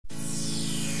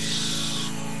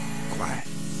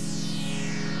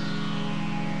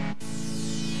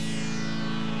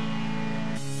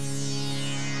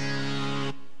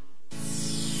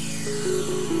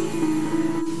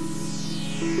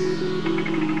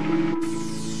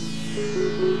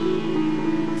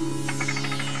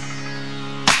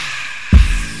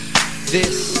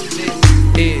This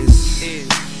is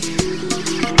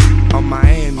a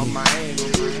Miami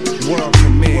world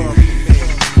premiere.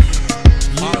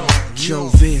 Joe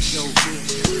Vish,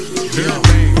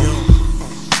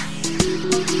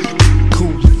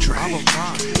 cool track.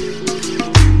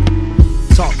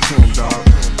 Talk to him, dog.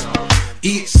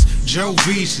 It's Joe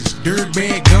Vicious,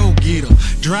 Dirtbag go-getter.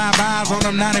 Drive-bys on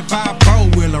them 95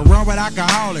 four-wheeler. Run with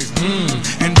alcoholics,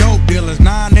 and dope dealers.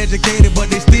 Non-educated, but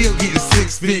they still getting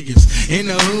six figures. In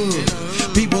the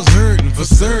hood, people's hurting for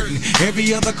certain.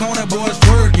 Every other corner boy's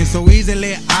working, so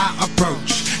easily I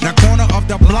approach. Now corner of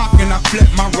the block and I flip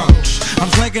my roach. I'm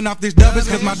slinking off these dubbies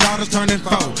cause my daughter's turning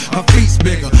 4. Her feet's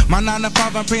bigger. My 9 to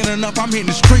 5 I'm paying enough, I'm hitting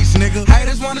the streets, nigga.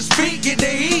 Haters wanna speak, get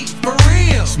they eat, for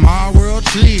real. Small world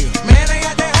chill. Man, they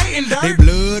got that hating dirt. They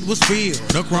blood was spilled,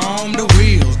 the chrome, the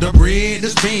wheels, the bread, the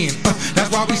spin. That's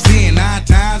why we sin 9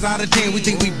 times out of 10. We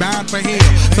think we bound for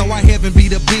hell. So I heaven be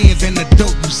the Benz and the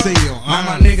dope you sell. All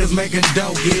my niggas making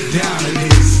dope, get down to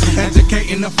this.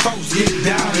 Educating the folks, get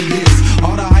down to this.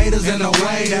 All the haters in the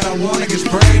way that I wanna get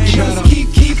sprayed. Just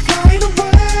keep flying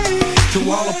away. To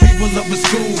all the people up in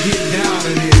school, get down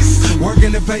to this.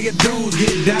 Working to pay your dues,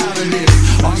 get down to this.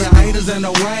 All the haters in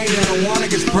the way that I wanna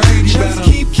get sprayed. Just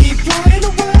keep flying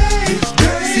away.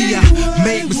 See, I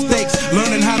made mistakes,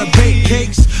 learning how to bake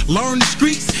cakes. Learn the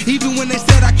streets, even when they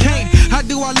said I can't. How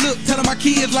do I look, telling my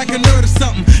kids like a nerd or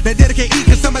something? They dedicate eat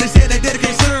cause somebody said they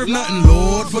dedicate serve nothing.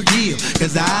 Lord forgive,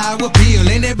 cause I will peel.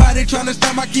 Anybody trying to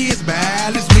stop my kids'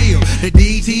 balanced meal. The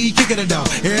DT kicking the door,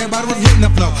 everybody was hitting the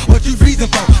floor. What you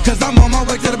freezing for? Cause I'm on my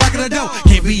way to the back of the door.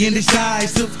 Can't be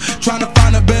indecisive, trying to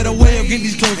find a better way of getting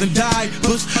these clothes and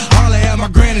diapers. All I had my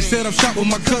granny set up shop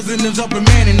with my cousin is up in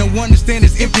man. And no one understand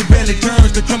this empty belly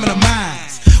turns to criminal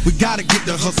minds. We gotta get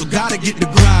the hustle, gotta get the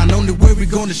grind. Only way we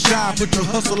gonna shine, put your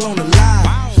hustle on the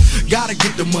line. Gotta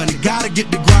get the money, gotta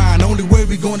get the grind. Only way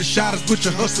we gonna shine is put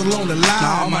your hustle on the line.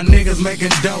 Now all my niggas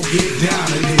making dough, get down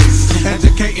to this.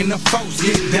 Educating the folks,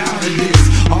 get down to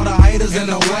this. All the haters in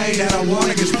the way that I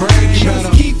wanna get sprayed.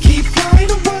 Just keep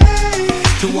flying away.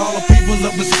 To all the people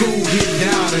up in school, get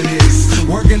down to this.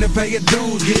 Working to pay your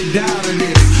dues, get down to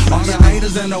this. All the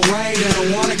haters in the way that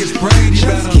I wanna get sprayed.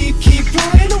 Just keep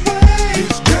flying away.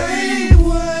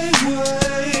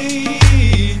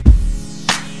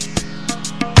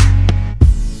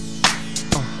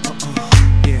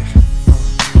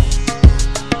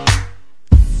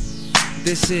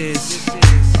 This is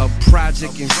a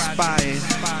project inspired,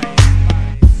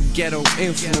 ghetto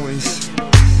influence,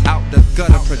 out the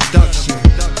gutter production.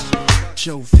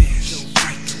 Joe Vish.